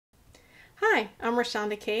Hi, I'm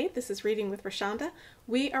Rashonda Kay. This is Reading with Rashonda.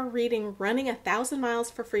 We are reading Running 1,000 Miles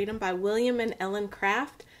for Freedom by William and Ellen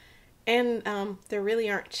Craft. And there really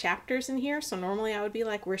aren't chapters in here, so normally I would be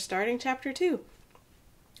like, we're starting chapter 2.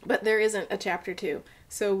 But there isn't a chapter 2.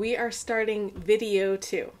 So we are starting video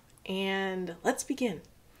 2. And let's begin.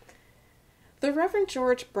 The Reverend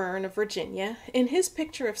George Byrne of Virginia, in his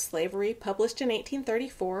picture of slavery published in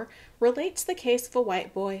 1834, relates the case of a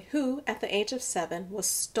white boy who, at the age of 7, was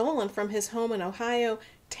stolen from his home in Ohio,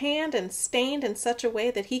 tanned and stained in such a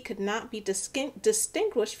way that he could not be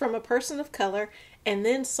distinguished from a person of color, and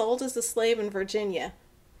then sold as a slave in Virginia.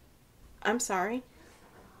 I'm sorry,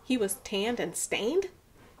 he was tanned and stained?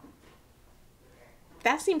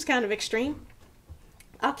 That seems kind of extreme.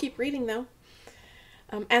 I'll keep reading though.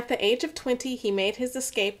 At the age of 20, he made his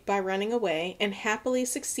escape by running away and happily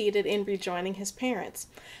succeeded in rejoining his parents.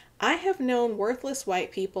 I have known worthless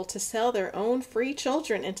white people to sell their own free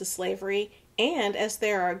children into slavery, and as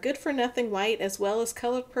there are good-for-nothing white as well as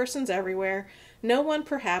colored persons everywhere, no one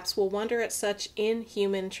perhaps will wonder at such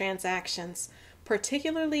inhuman transactions,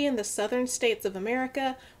 particularly in the southern states of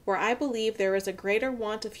America, where I believe there is a greater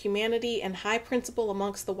want of humanity and high principle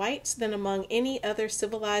amongst the whites than among any other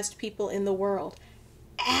civilized people in the world.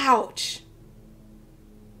 Ouch!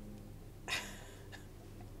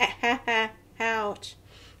 Ouch.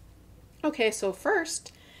 Okay, so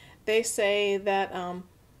first, they say that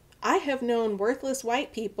I have known worthless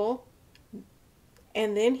white people,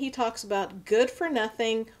 and then he talks about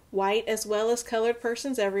good-for-nothing white as well as colored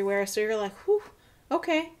persons everywhere, so you're like, whew,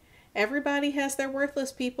 okay, everybody has their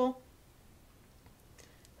worthless people.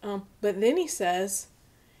 But then he says,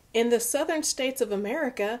 in the southern states of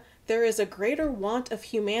America, there is a greater want of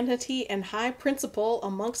humanity and high principle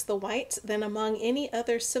amongst the whites than among any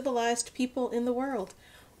other civilized people in the world.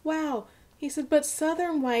 Wow, he said, but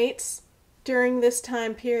southern whites during this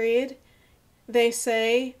time period, they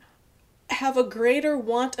say, have a greater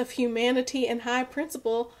want of humanity and high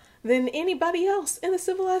principle than anybody else in the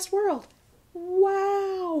civilized world.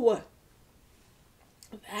 Wow!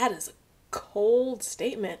 That is a cold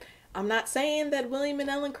statement. I'm not saying that William and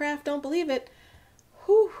Ellen Craft don't believe it.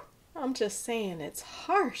 Whew, I'm just saying it's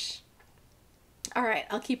harsh. All right,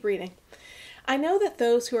 I'll keep reading. I know that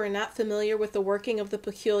those who are not familiar with the working of the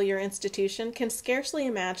peculiar institution can scarcely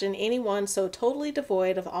imagine anyone so totally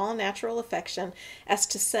devoid of all natural affection as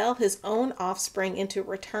to sell his own offspring into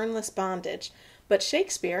returnless bondage. But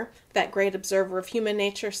Shakespeare, that great observer of human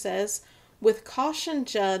nature, says, "With caution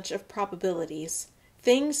judge of probabilities.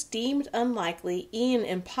 Things deemed unlikely, e'en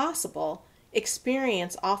impossible,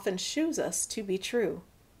 experience often shews us to be true."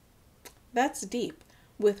 That's deep.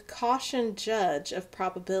 With caution judge of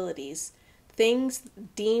probabilities. Things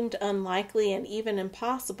deemed unlikely and even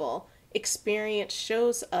impossible, experience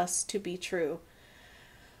shows us to be true.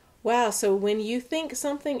 Wow, so when you think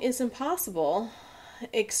something is impossible,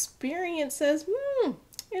 experience says,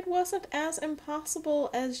 it wasn't as impossible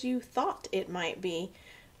as you thought it might be.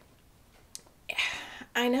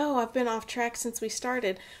 I know I've been off track since we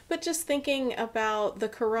started, but just thinking about the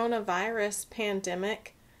coronavirus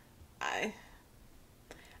pandemic,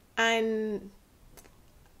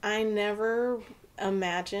 I never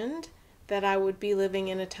imagined that I would be living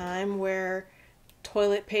in a time where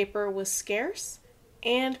toilet paper was scarce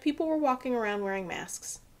and people were walking around wearing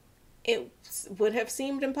masks. It would have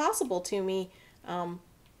seemed impossible to me,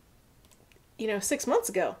 6 months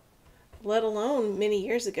ago, let alone many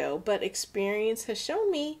years ago. But experience has shown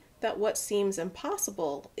me that what seems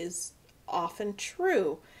impossible is often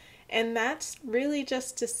true. And that's really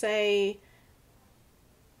just to say,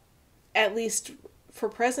 at least for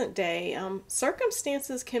present day,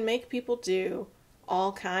 circumstances can make people do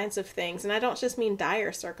all kinds of things. And I don't just mean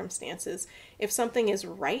dire circumstances. If something is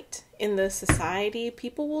right in the society,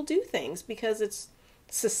 people will do things because it's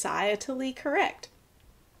societally correct.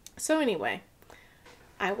 So anyway,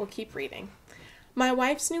 I will keep reading. My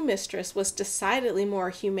wife's new mistress was decidedly more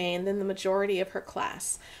humane than the majority of her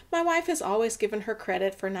class. My wife has always given her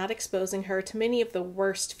credit for not exposing her to many of the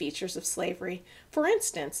worst features of slavery. For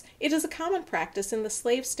instance, it is a common practice in the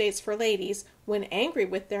slave states for ladies, when angry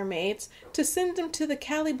with their maids, to send them to the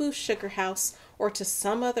Calaboose Sugar House or to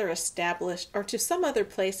some other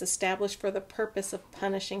place established for the purpose of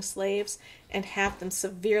punishing slaves, and have them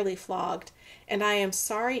severely flogged. And I am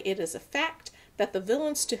sorry it is a fact that the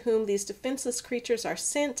villains to whom these defenseless creatures are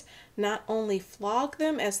sent not only flog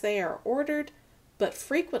them as they are ordered, but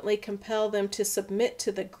frequently compel them to submit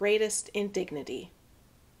to the greatest indignity.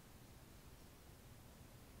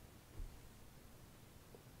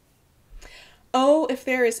 Oh, if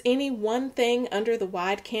there is any one thing under the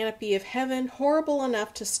wide canopy of heaven horrible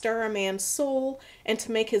enough to stir a man's soul and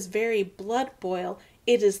to make his very blood boil,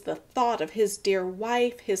 it is the thought of his dear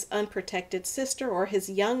wife, his unprotected sister, or his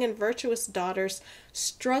young and virtuous daughters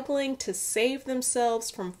struggling to save themselves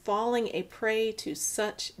from falling a prey to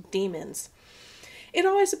such demons. It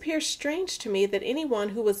always appears strange to me that anyone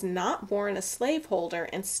who was not born a slaveholder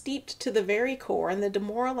and steeped to the very core in the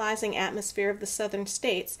demoralizing atmosphere of the Southern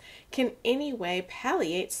states can any way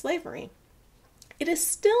palliate slavery. It is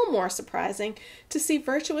still more surprising to see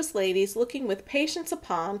virtuous ladies looking with patience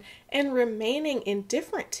upon and remaining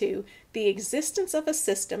indifferent to the existence of a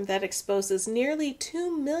system that exposes nearly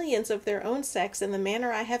 2 millions of their own sex in the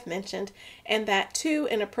manner I have mentioned, and that too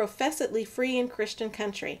in a professedly free and Christian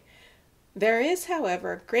country. There is,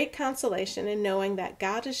 however, great consolation in knowing that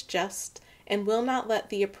God is just and will not let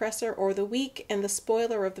the oppressor or the weak and the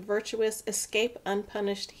spoiler of the virtuous escape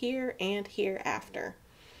unpunished here and hereafter.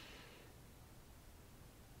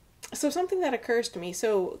 So something that occurs to me,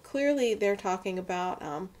 so clearly they're talking about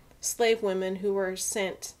slave women who were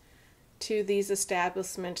sent to these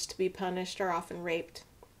establishments to be punished or often raped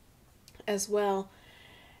as well.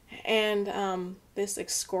 And this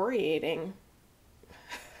excoriating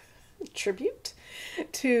tribute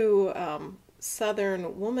to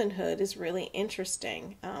Southern womanhood is really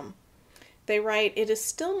interesting. They write, "It is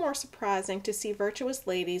still more surprising to see virtuous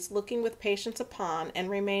ladies looking with patience upon and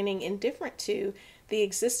remaining indifferent to the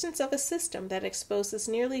existence of a system that exposes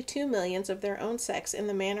nearly 2 millions of their own sex in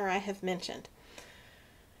the manner I have mentioned."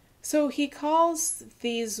 So he calls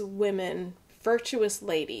these women virtuous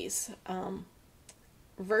ladies.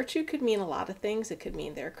 Virtue could mean a lot of things. It could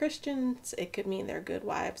mean they're Christians. It could mean they're good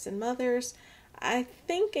wives and mothers. I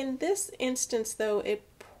think in this instance, though, it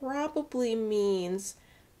probably means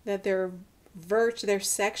that their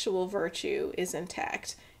sexual virtue is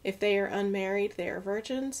intact. If they are unmarried, they are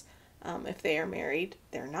virgins. If they are married,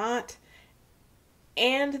 they're not.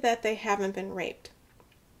 And that they haven't been raped.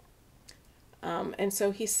 And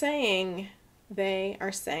so they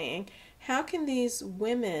are saying, how can these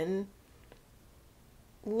women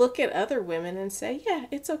look at other women and say, yeah,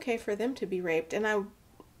 it's okay for them to be raped? And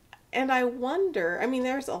I wonder, I mean,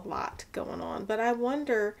 there's a lot going on, but I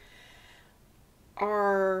wonder,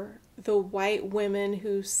 are the white women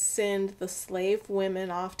who send the slave women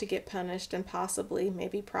off to get punished and possibly,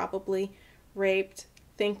 maybe probably raped,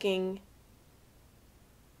 thinking,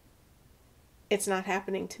 it's not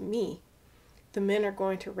happening to me. The men are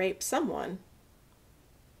going to rape someone.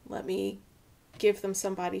 Let me give them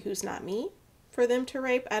somebody who's not me for them to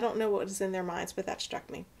rape. I don't know what was in their minds, but that struck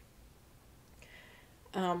me.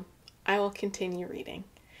 I will continue reading.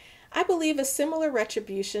 "I believe a similar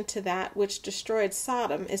retribution to that which destroyed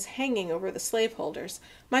Sodom is hanging over the slaveholders.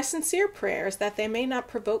 My sincere prayer is that they may not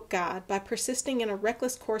provoke God, by persisting in a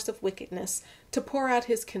reckless course of wickedness, to pour out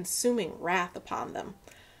his consuming wrath upon them."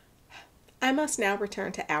 I must now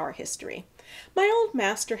return to our history. My old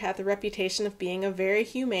master had the reputation of being a very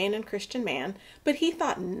humane and Christian man, but he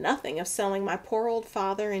thought nothing of selling my poor old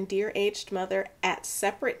father and dear aged mother at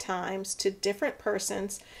separate times to different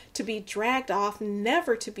persons, to be dragged off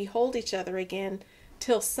never to behold each other again,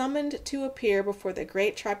 till summoned to appear before the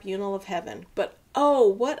great tribunal of heaven. But oh,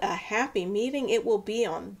 what a happy meeting it will be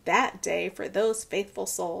on that day for those faithful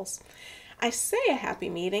souls! I say a happy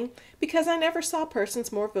meeting because I never saw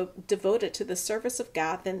persons more devoted to the service of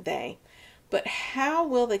God than they. But how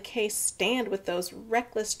will the case stand with those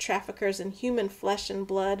reckless traffickers in human flesh and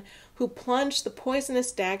blood who plunged the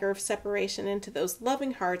poisonous dagger of separation into those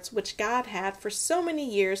loving hearts which God had for so many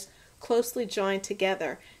years closely joined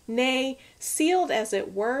together, nay, sealed as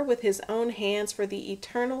it were with his own hands for the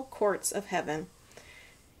eternal courts of heaven?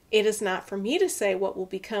 It is not for me to say what will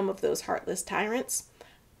become of those heartless tyrants.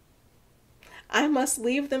 I must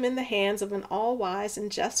leave them in the hands of an all-wise and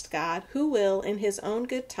just God, who will, in his own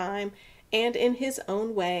good time and in his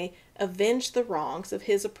own way, avenge the wrongs of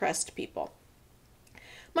his oppressed people.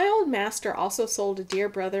 My old master also sold a dear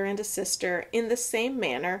brother and a sister in the same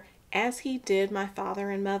manner as he did my father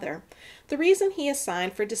and mother. The reason he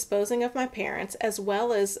assigned for disposing of my parents, as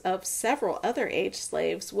well as of several other aged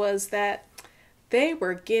slaves, was that they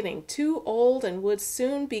were getting too old and would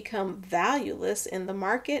soon become valueless in the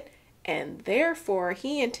market, and therefore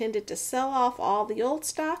he intended to sell off all the old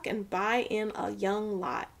stock and buy in a young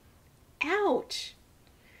lot. Ouch!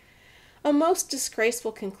 A most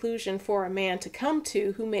disgraceful conclusion for a man to come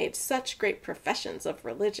to who made such great professions of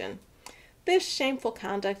religion. This shameful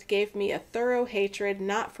conduct gave me a thorough hatred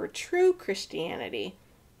not for true Christianity,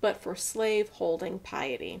 but for slave-holding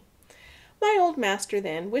piety. My old master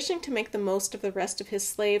then, wishing to make the most of the rest of his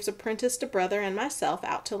slaves, apprenticed a brother and myself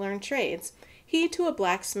out to learn trades. he to a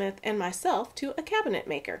blacksmith, and myself to a cabinet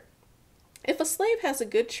maker. If a slave has a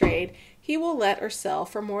good trade, he will let or sell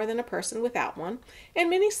for more than a person without one, and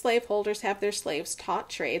many slaveholders have their slaves taught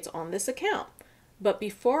trades on this account. But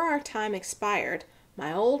before our time expired,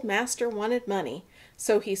 my old master wanted money,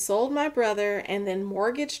 so he sold my brother and then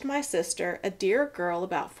mortgaged my sister, a dear girl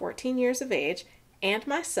about 14 years of age, and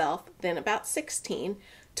myself, then about 16,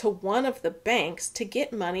 to one of the banks to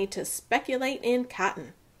get money to speculate in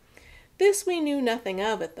cotton. This we knew nothing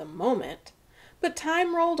of at the moment. But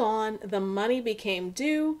time rolled on, the money became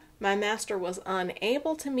due, my master was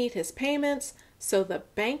unable to meet his payments, so the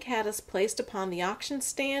bank had us placed upon the auction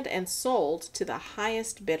stand and sold to the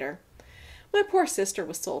highest bidder. My poor sister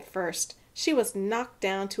was sold first. She was knocked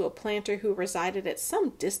down to a planter who resided at some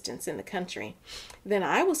distance in the country. Then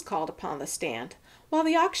I was called upon the stand. While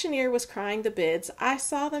the auctioneer was crying the bids, I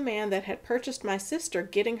saw the man that had purchased my sister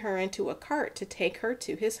getting her into a cart to take her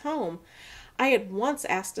to his home. I had once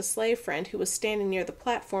asked a slave friend who was standing near the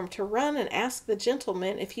platform to run and ask the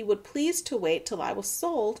gentleman if he would please to wait till I was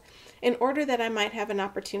sold, in order that I might have an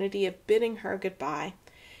opportunity of bidding her goodbye.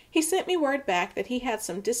 He sent me word back that he had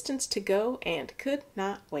some distance to go and could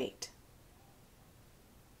not wait.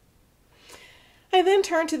 I then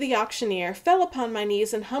turned to the auctioneer, fell upon my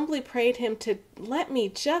knees, and humbly prayed him to let me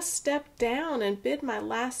just step down and bid my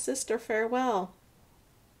last sister farewell.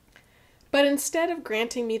 But instead of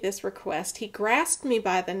granting me this request, he grasped me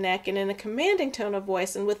by the neck and in a commanding tone of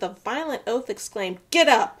voice and with a violent oath exclaimed, "Get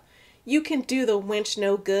up! You can do the wench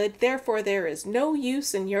no good, therefore there is no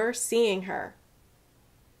use in your seeing her."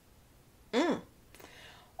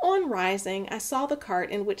 On rising, I saw the cart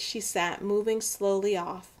in which she sat moving slowly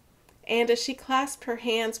off, and as she clasped her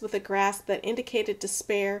hands with a grasp that indicated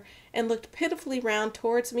despair and looked pitifully round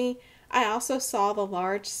towards me, I also saw the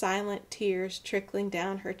large silent tears trickling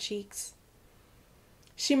down her cheeks.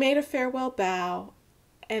 She made a farewell bow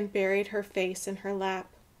and buried her face in her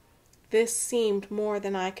lap. This seemed more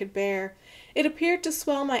than I could bear. It appeared to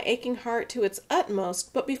swell my aching heart to its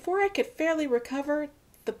utmost, but before I could fairly recover,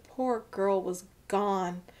 the poor girl was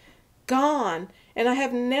gone, and I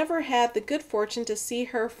have never had the good fortune to see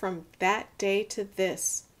her from that day to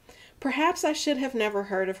this. Perhaps I should have never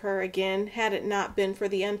heard of her again, had it not been for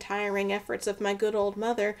the untiring efforts of my good old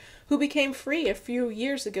mother, who became free a few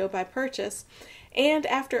years ago by purchase, and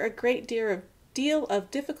after a great deal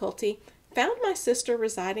of difficulty, found my sister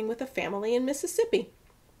residing with a family in Mississippi.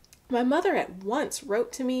 My mother at once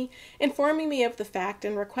wrote to me, informing me of the fact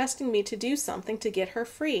and requesting me to do something to get her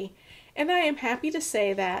free, and I am happy to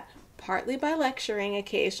say that, partly by lecturing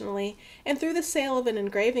occasionally, and through the sale of an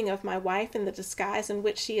engraving of my wife in the disguise in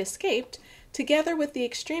which she escaped, together with the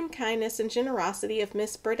extreme kindness and generosity of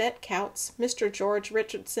Miss Burdett Coutts, Mr. George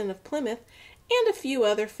Richardson of Plymouth, and a few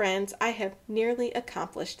other friends, I have nearly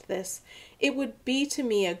accomplished this. It would be to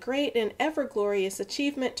me a great and ever glorious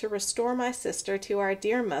achievement to restore my sister to our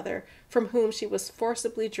dear mother, from whom she was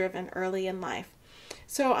forcibly driven early in life.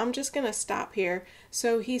 So I'm just going to stop here.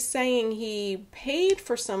 So he's saying he paid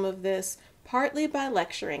for some of this partly by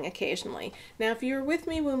lecturing occasionally. Now, if you were with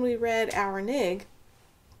me when we read Our Nig,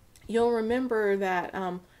 you'll remember that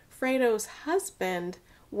Fredo's husband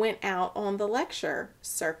went out on the lecture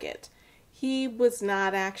circuit. He was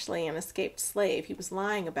not actually an escaped slave. He was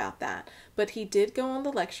lying about that. But he did go on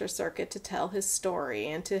the lecture circuit to tell his story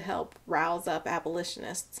and to help rouse up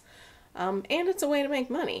abolitionists. And it's a way to make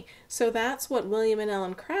money. So that's what William and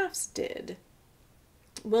Ellen Craft did.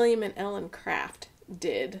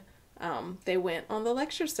 They went on the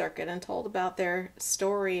lecture circuit and told about their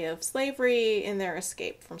story of slavery and their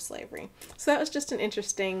escape from slavery. So that was just an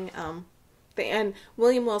interesting thing. And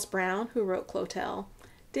William Wells Brown, who wrote Clotel,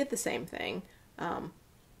 did the same thing.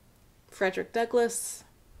 Frederick Douglass,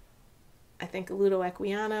 I think Ludo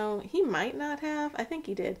Equiano, he might not have. I think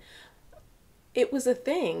he did. It was a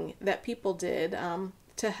thing that people did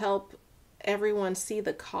to help everyone see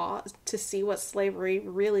the cause, to see what slavery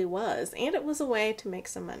really was, and it was a way to make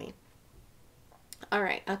some money. All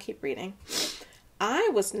right, I'll keep reading. I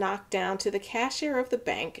was knocked down to the cashier of the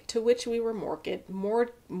bank to which we were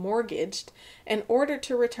mortgaged and ordered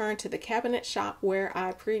to return to the cabinet shop where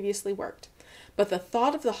I previously worked. But the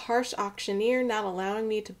thought of the harsh auctioneer not allowing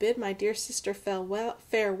me to bid my dear sister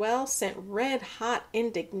farewell sent red-hot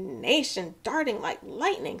indignation darting like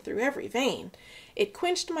lightning through every vein. It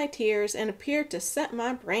quenched my tears and appeared to set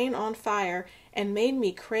my brain on fire and made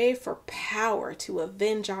me crave for power to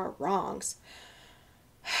avenge our wrongs.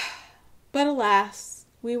 But alas,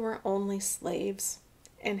 we were only slaves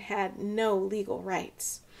and had no legal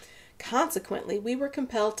rights. Consequently, we were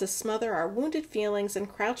compelled to smother our wounded feelings and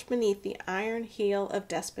crouch beneath the iron heel of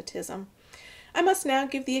despotism. I must now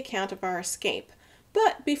give the account of our escape.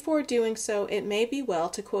 But before doing so, it may be well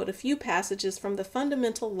to quote a few passages from the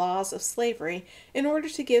fundamental laws of slavery in order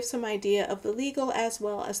to give some idea of the legal as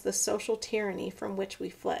well as the social tyranny from which we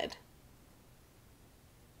fled.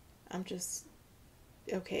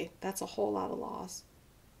 Okay, that's a whole lot of laws.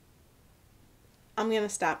 I'm going to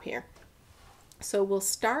stop here. So we'll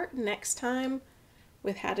start next time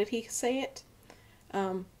with how did he say it?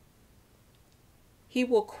 He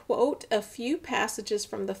will quote a few passages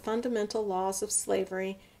from the fundamental laws of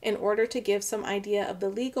slavery in order to give some idea of the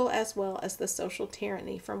legal as well as the social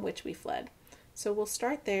tyranny from which we fled. So we'll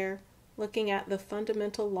start there, looking at the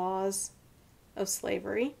fundamental laws of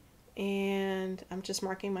slavery, and I'm just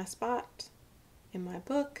marking my spot in my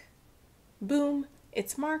book. Boom,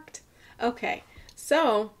 it's marked. Okay,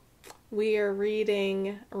 so we are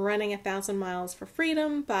reading Running 1,000 Miles for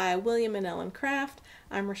Freedom by William and Ellen Craft.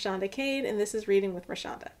 I'm Rashonda Cade, and this is Reading with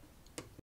Rashonda.